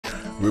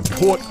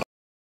Report.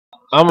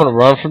 I'm gonna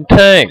run from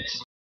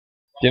tanks.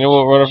 Do you know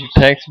what running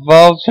from tanks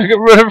involves? I get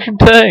running from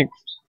tanks.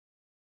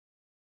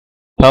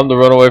 Time to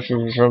run away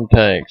from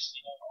tanks.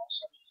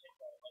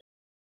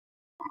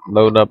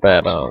 Loading up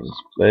add-ons.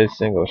 Play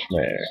single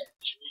schmare.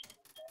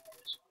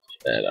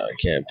 Add-on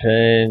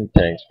campaign.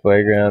 Tanks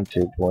Playground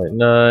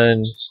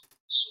 2.9.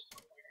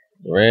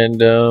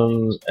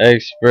 Random.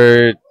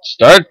 Expert.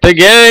 Start the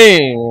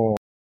game!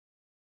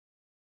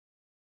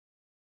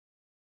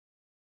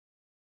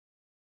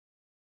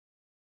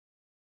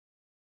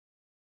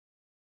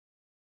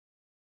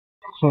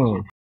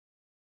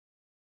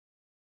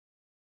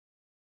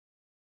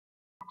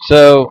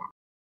 So,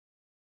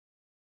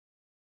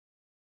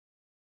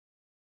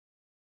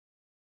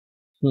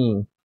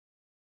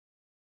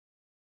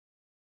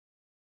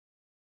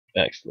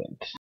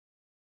 excellent.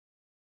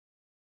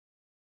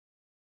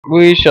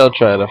 We shall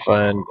try to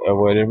find a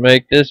way to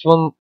make this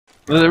one.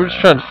 We're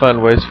just trying to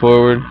find ways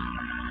forward.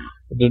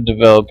 We're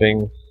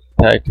developing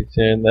tactics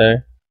here and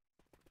there.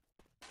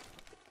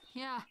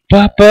 Yeah.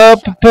 Ba ba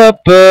ba ba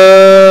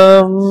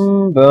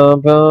bum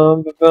bum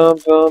bum bum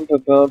bum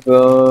bum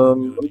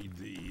bum.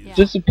 Yeah.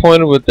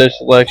 Disappointed with their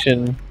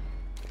selection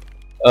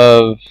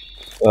of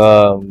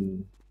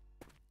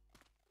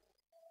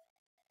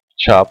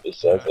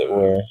choppers, as it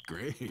were.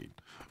 Great.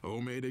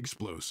 Homemade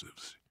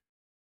explosives.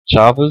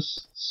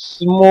 Choppers?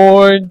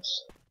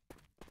 S'mores?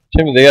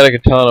 Timmy, they got a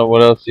katana.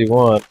 What else do you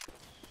want?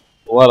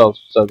 What else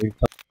besides a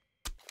katana?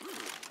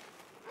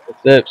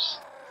 Zips.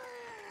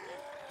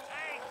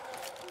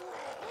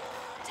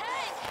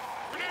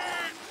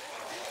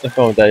 What's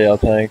wrong with that, y'all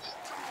tanks?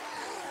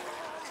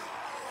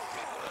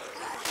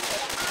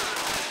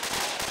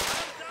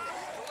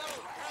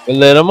 We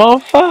lit them on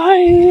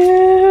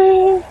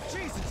fire!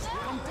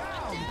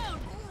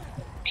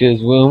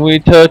 Cause when we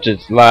touch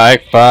it's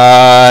like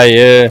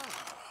fire.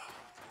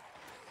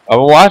 I've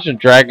been watching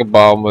Dragon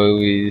Ball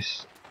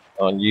movies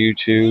on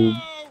YouTube.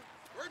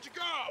 Where'd you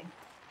go?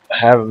 I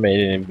haven't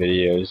made any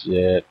videos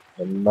yet.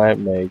 I might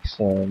make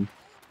some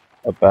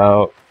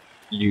about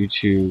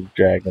YouTube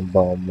Dragon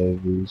Ball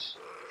movies.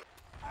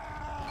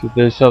 Cause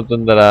there's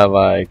something that I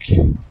like.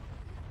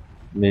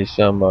 Me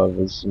some of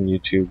is some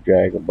YouTube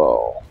Dragon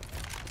Ball.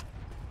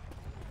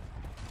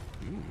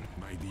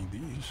 Might need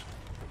these.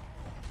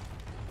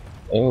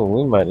 Oh,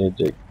 we might need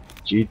to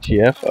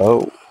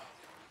GTFO.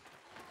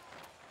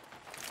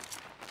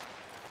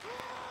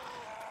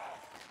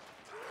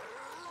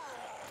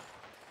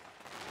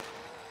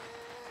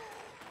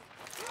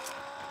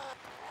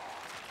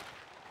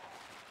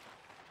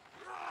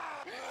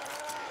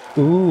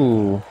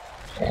 Ooh.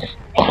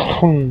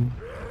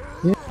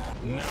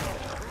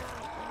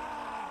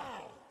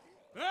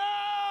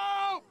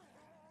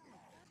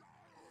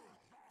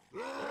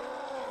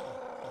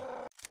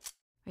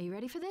 Are you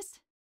ready for this?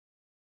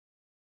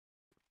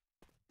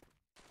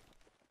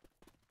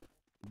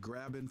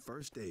 Grabbing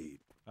first aid.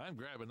 I'm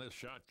grabbing this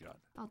shotgun.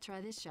 I'll try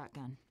this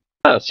shotgun.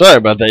 Ah, sorry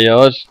about that,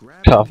 y'all. I just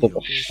coughed up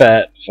a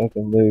fat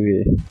fucking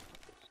movie.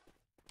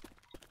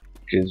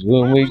 Cause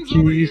when we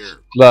kiss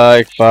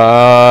like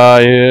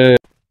fire.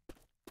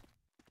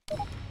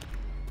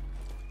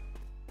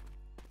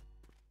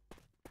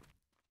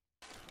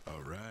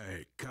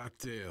 Alright,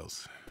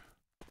 cocktails.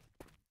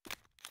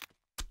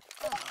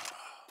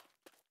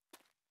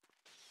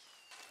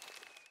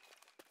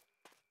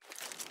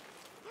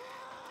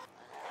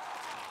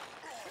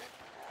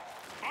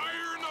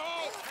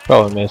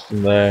 Probably missed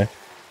him there.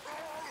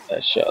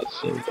 That shot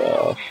seemed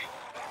off.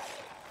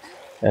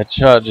 That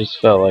shot just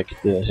felt like it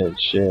didn't hit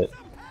shit.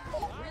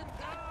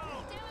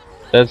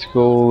 That's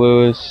cool,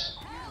 Lewis.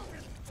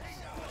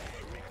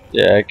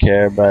 Yeah, I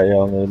care about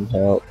y'all needing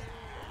help.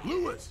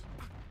 Lewis.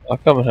 I'll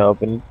come and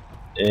help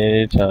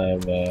anytime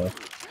now.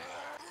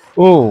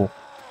 Ooh.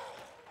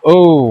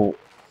 Oh.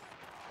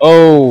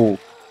 Oh.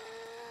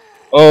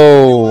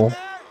 Oh.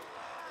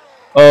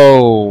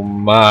 Oh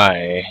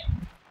my.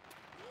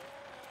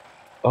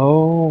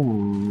 Oh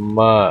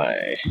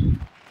my.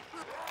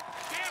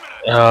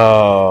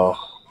 Oh.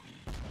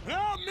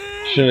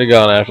 Shouldn't have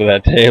gone after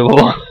that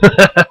table.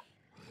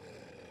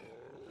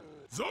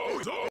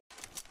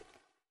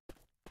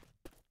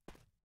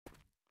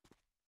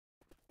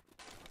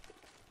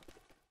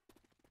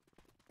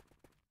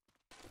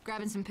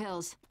 Grabbing some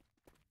pills.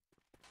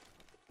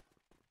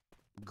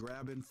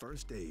 Grabbing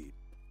first aid.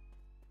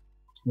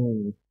 Tell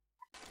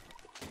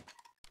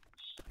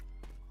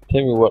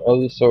me, what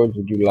other swords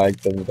would you like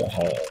them to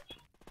have?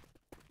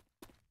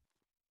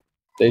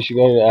 They should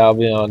go to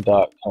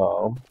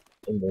Albion.com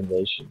and then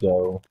they should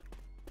go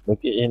look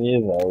at any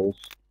of those.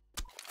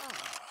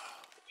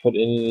 Put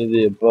any of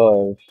the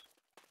above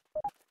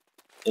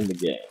in the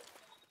game.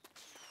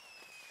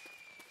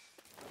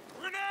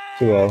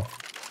 2-0.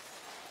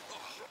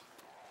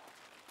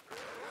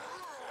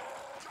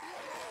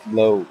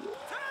 Low.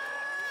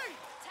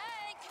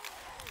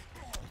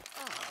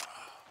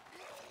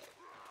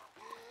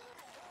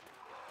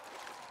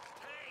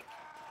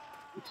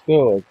 Let's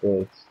go like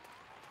this.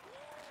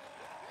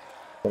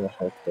 I'm gonna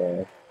help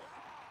that.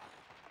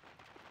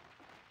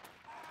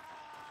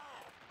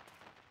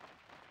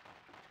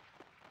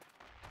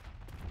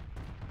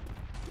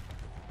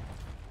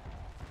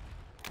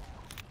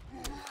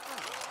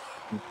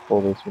 Let's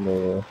pull this one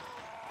over.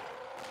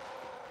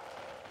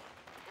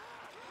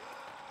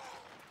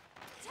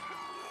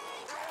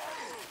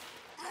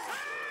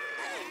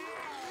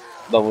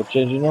 Double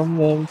changing on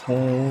them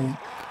tank.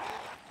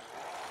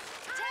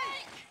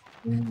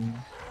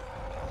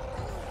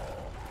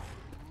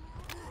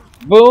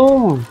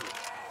 Boom!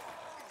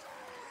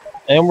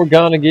 And we're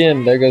gone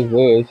again. There goes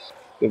Lewis.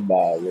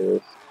 Goodbye,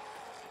 Lewis.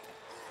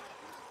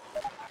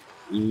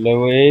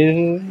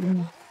 Lewis.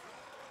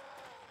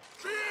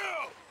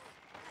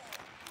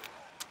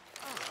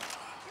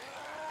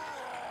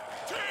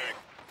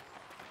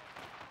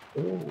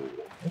 Ooh,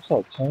 what's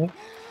up, tank?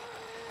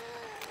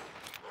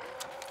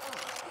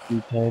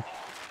 You tank.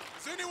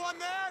 Is anyone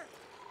there?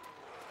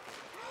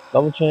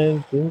 Double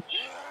change, bitch.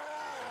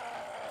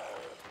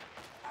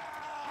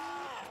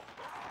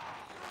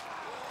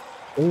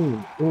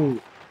 Ooh,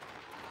 ooh.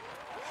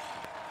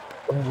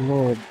 Oh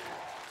lord.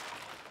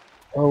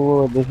 Oh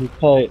lord, this is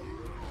tight.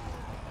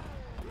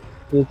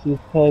 This is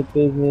tight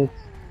business.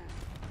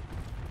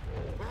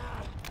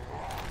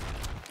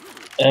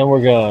 And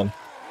we're gone.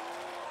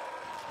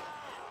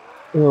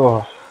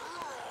 Ugh.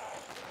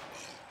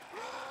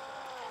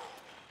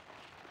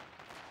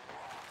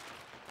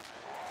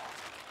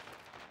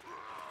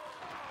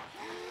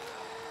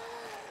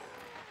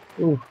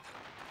 Ooh.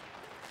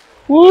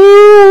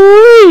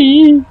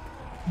 Woo-wee!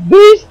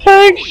 These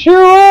tanks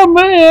sure are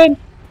mad!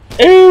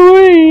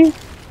 Ooh-wee!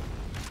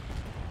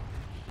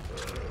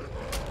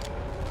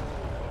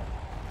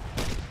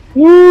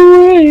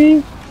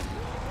 Woo-wee!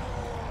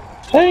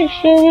 Tanks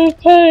sure is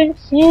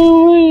tanks!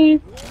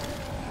 Ooh-wee!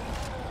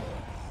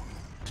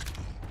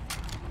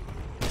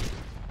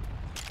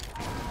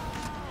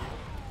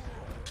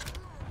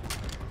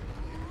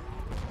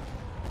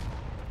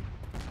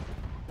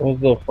 Where's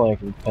their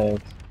flanking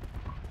tanks?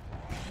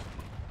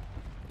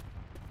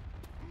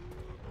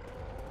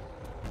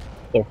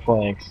 Their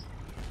flanks.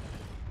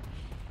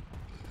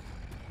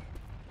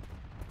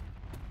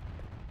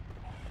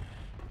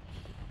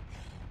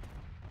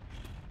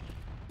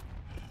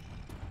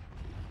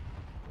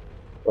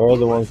 Where are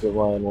the ones that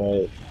lie in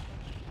white?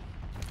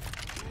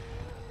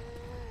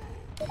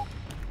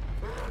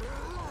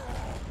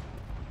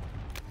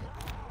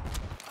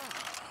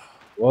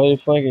 Why are you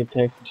flanking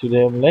tanks too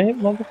damn late,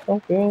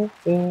 motherfucker?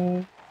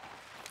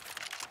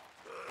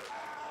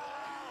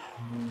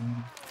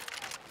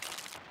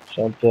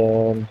 Jump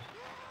down.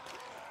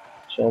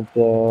 Jump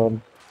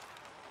down.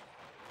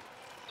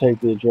 Take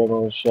the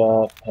adrenaline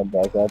shot. Head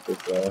back out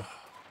this way.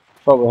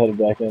 Probably headed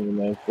back into the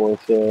main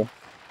force here.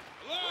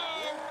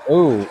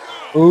 Ooh.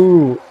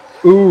 Ooh.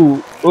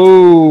 Ooh.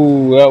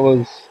 Ooh. That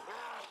was...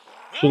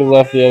 Should have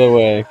left the other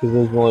way, because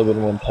there's only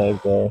been one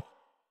tank there.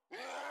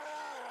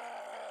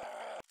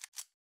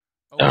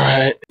 Okay,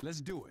 Alright. let's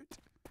do it.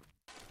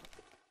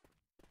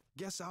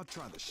 Guess I'll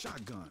try the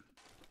shotgun.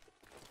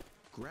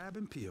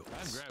 Grabbing pills.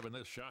 I'm grabbing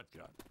this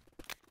shotgun.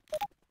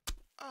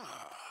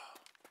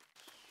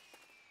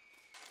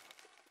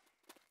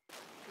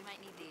 We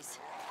might need these.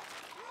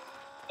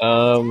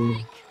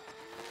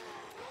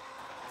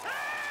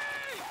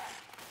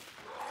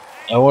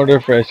 I wonder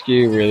if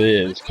rescue really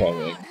is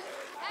coming.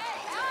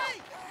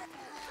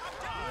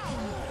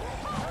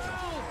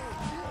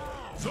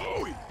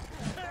 Zoe!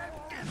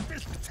 Get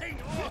this thing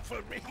off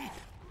of me!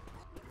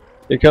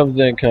 Here comes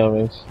the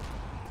incomings.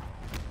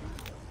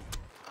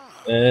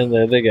 And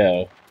there they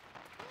go.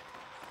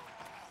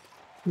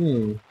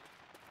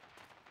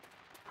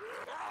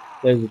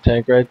 There's a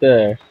tank right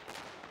there.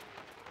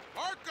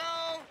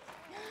 Marco!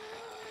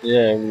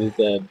 Yeah, he's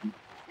dead.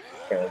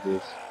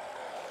 Francis.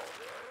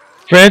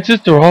 Francis,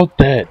 they're all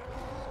dead.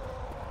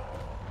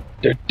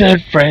 They're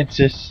dead,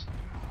 Francis.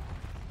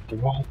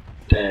 They're all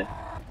dead.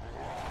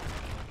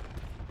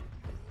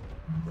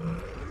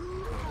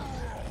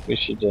 We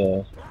should,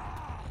 get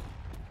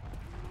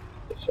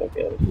the fuck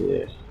out of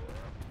here.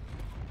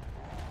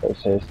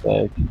 First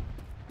haystack.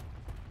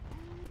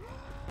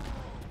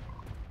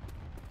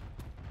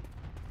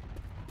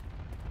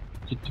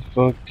 Get the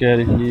fuck out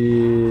of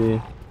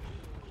here.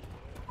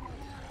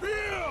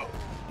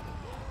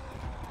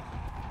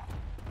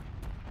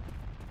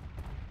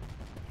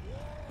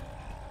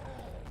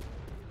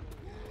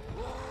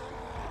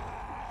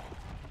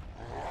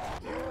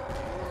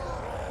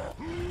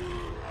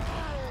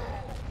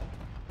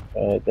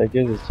 Alright, that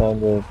gives us time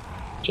to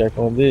check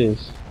on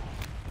these.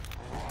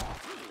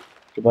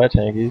 Goodbye,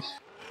 tankies.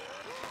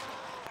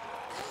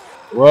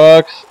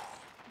 Rocks!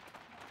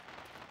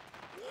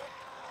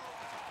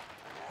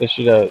 They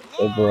should have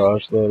a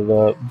barrage loaded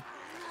up.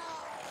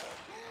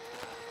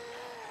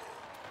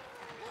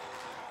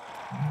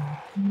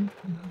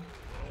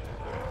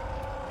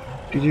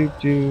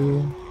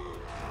 Do-do-do.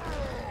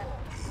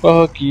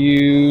 Fuck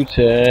you,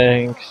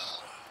 tanks.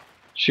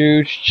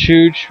 Chooch,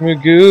 chooch,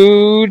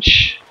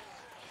 magooch.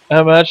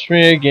 Match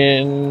me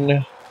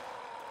again.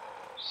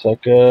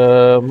 Suck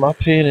up my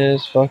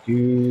penis, fuck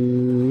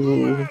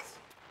you.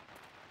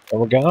 And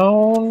we're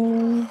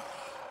gone.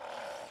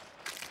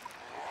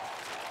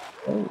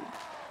 Oh.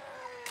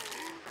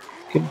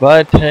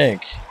 Goodbye,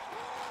 tank.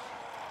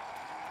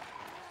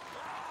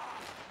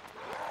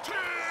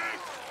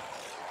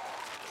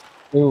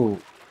 Ooh.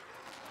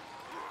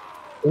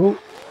 Ooh.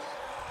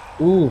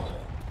 Ooh.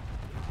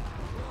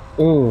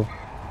 Ooh.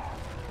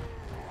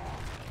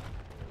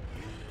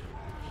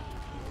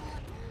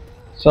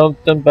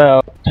 Something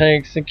about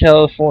tanks in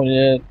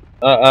California.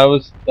 I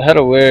had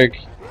a lyric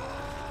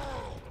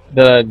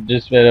that I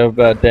just made up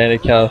about Danny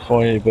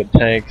California, but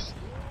tanks,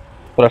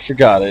 but I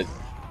forgot it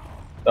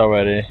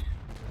already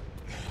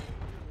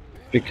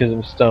because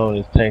I'm stoned.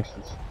 As tanks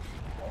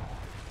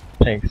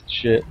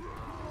shit.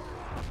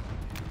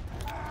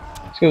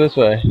 Let's go this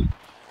way.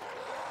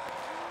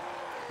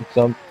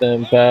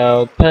 Something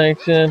about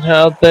tanks and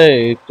how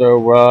they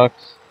throw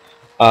rocks.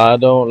 I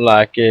don't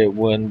like it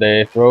when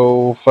they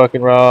throw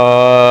fucking rocks.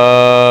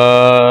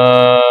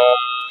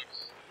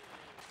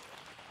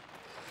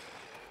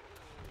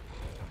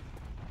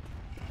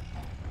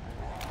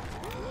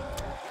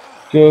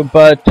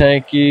 Goodbye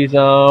tankies,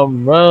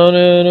 I'm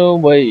running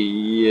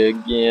away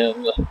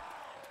again.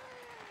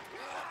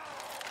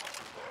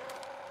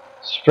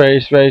 Spray,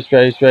 spray,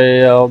 spray,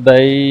 spray all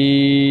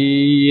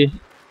day.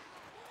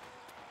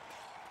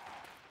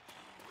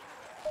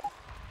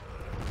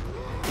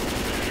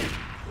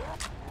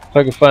 If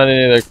I can find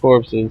any of their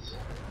corpses,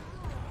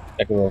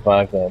 I can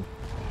revive them.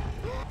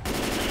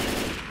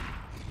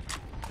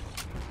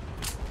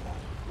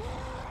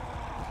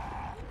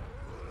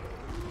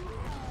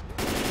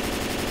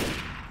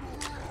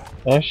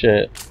 Oh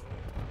shit.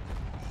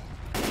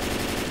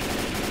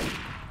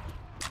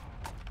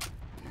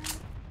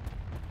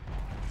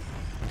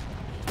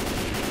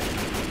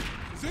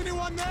 Is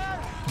anyone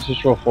there? Let's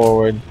just roll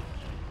forward.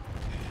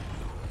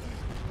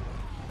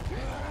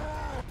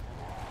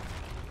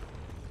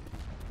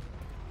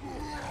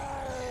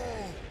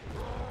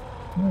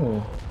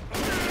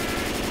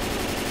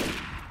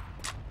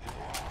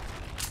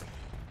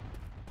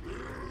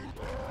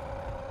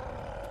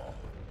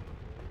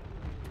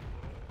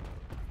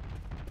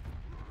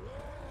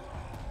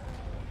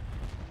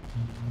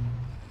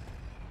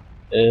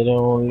 It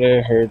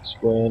only hurts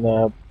when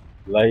I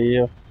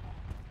play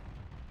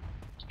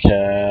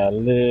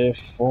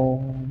California.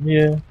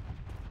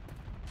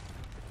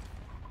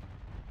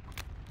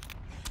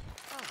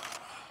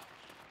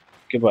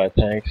 Goodbye,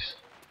 tanks.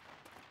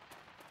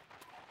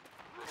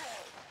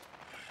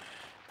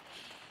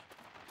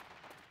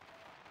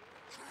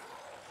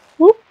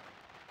 Whoop.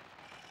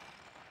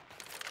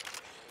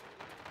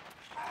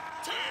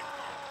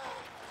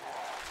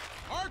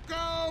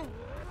 Arco!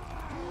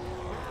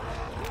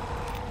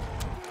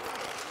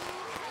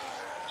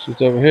 She's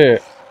over here.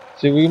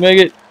 See if we can make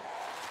it.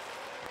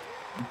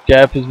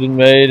 Gap has been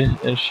made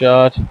and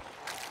shot.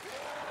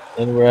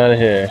 And we're out of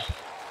here.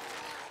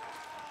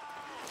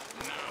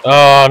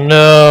 Oh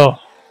no!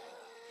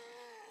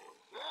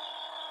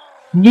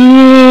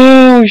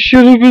 No! I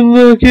should have been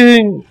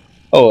looking!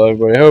 Oh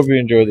everybody, I hope you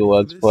enjoyed the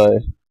Let's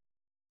Play.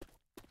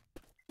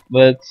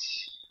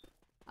 Let's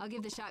I'll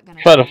give the shotgun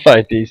a try to try.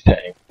 fight these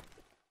tanks.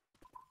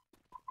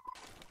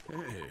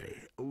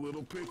 Hey, a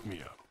little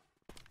pick-me-up.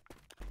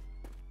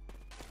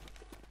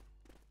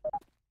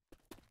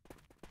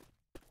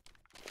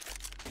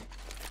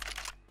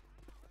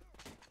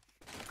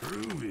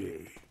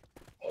 Groovy.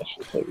 I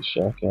should take a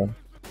shotgun.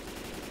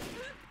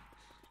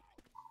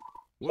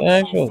 What's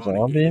Actual so funny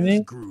zombie is me?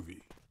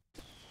 groovy.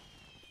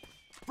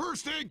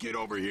 First aid kit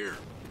over here.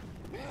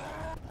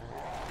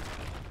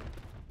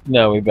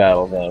 No, we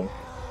battle them.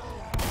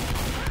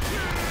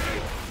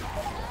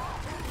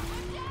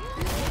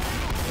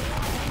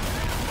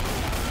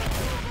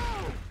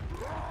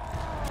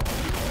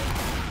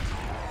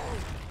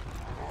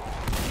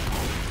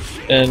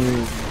 And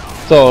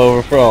it's all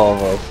over for all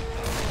of us.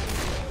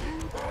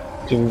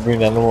 Till we bring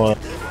down the one.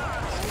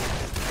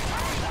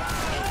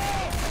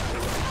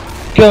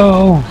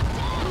 Go!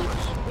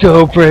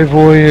 Go, brave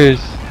warriors!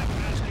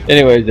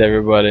 Anyways,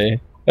 everybody,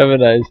 have a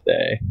nice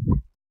day.